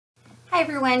Hi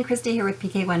everyone, Krista here with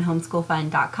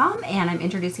PK1homeschoolfun.com, and I'm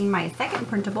introducing my second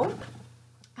printable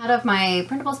out of my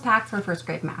Printables packs for first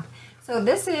grade math. So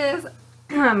this is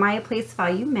my place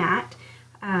value mat.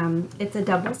 It's a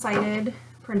double-sided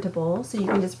printable, so you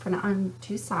can just print it on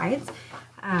two sides.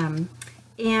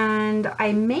 And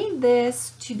I made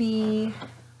this to be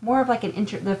more of like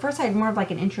the first side more of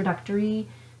like an introductory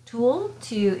tool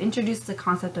to introduce the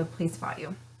concept of place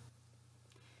value.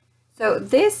 So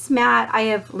this mat I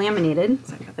have laminated,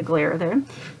 so I got the glare there.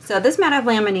 So this mat I've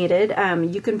laminated,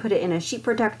 you can put it in a sheet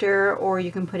protector or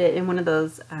you can put it in one of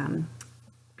those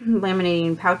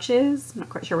laminating pouches. I'm not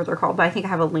quite sure what they're called, but I think I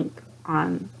have a link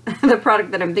on the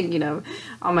product that I'm thinking of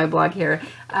on my blog here.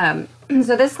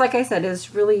 So this, like I said,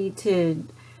 is really to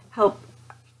help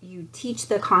you teach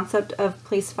the concept of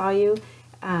place value.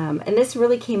 And this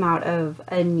really came out of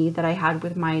a need that I had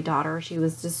with my daughter. She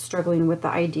was just struggling with the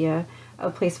idea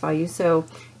of place value. So,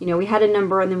 you know, we had a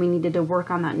number and then we needed to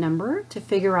work on that number to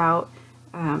figure out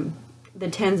the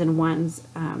tens and ones.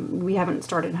 We haven't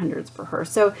started hundreds for her.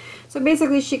 So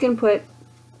basically she can put,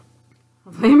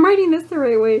 hopefully I'm writing this the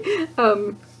right way.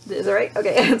 Is it right?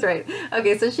 Okay, that's right.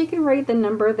 Okay, so she can write the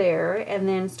number there and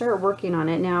then start working on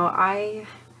it. Now, I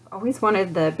always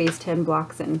wanted the base 10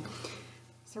 blocks, and for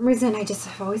some reason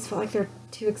I've always felt like they're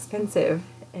too expensive,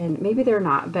 and maybe they're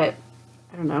not, but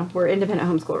I don't know. We're independent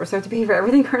homeschoolers, so we have to pay for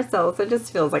everything ourselves, so it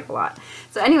just feels like a lot.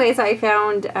 So anyways, I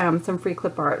found some free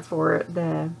clip art for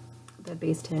the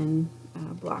base 10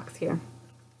 blocks here.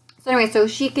 So anyway, so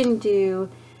she can do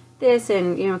this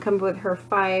and, you know, come up with her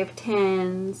 5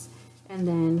 tens and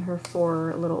then her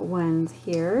 4 little ones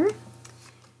here.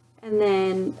 And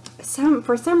then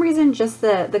for some reason, just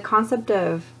the concept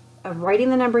of writing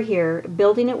the number here,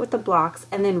 building it with the blocks,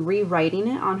 and then rewriting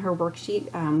it on her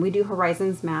worksheet. We do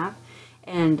Horizons Math,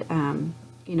 and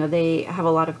you know, they have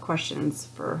a lot of questions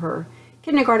for her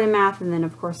kindergarten math, and then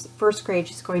of course first grade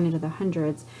she's going into the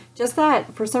hundreds. Just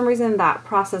that, for some reason, that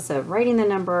process of writing the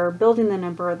number, building the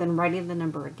number, then writing the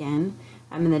number again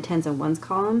in the tens and ones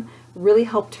column really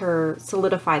helped her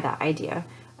solidify that idea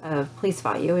of place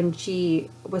value, and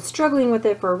she was struggling with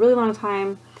it for a really long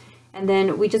time. And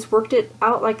then we just worked it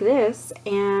out like this,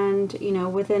 and, you know,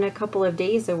 within a couple of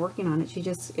days of working on it,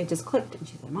 it just clicked, and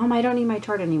she said, "Mom, I don't need my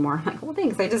chart anymore." I'm like, "Well,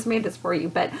 thanks, I just made this for you."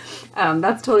 But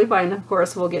that's totally fine. Of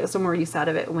course, we'll get some more use out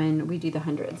of it when we do the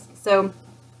hundreds. So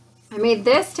I made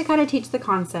this to kind of teach the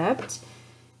concept,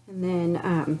 and then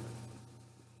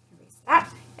erase that.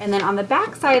 And then on the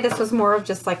back side, this was more of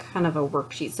just like kind of a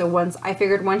worksheet. So once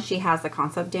she has the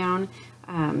concept down,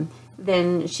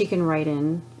 then she can write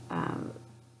in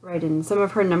some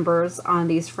of her numbers on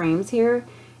these frames here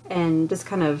and just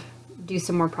kind of do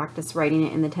some more practice writing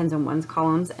it in the tens and ones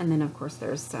columns. And then of course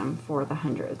there's some for the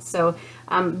hundreds. So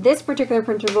this particular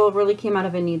printable really came out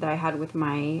of a need that I had with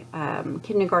my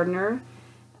kindergartner.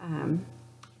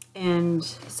 And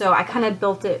so I kind of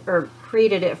built it or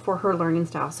created it for her learning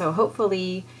style. So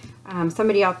hopefully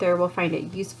somebody out there will find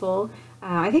it useful.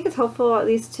 I think it's helpful at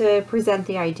least to present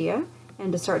the idea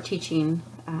and to start teaching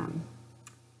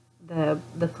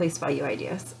the place value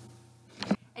ideas.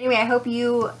 Anyway, I hope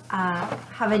you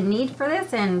have a need for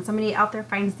this and somebody out there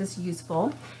finds this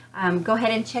useful. Go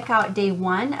ahead and check out day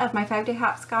 1 of my 5-day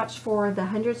hopscotch for the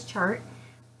hundreds chart.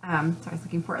 So I was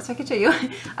looking for it so I could show you.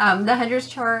 The hundreds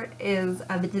chart is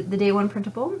the day 1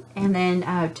 printable, and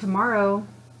then tomorrow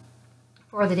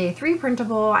for the day 3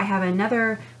 printable, I have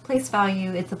another place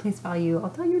value. It's a place value, I'll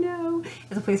tell you now,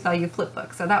 it's a place value flip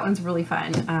book. So that one's really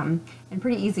fun and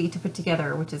pretty easy to put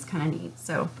together, which is kind of neat.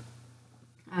 So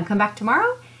come back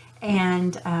tomorrow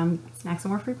and snag some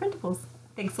more free printables.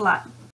 Thanks a lot.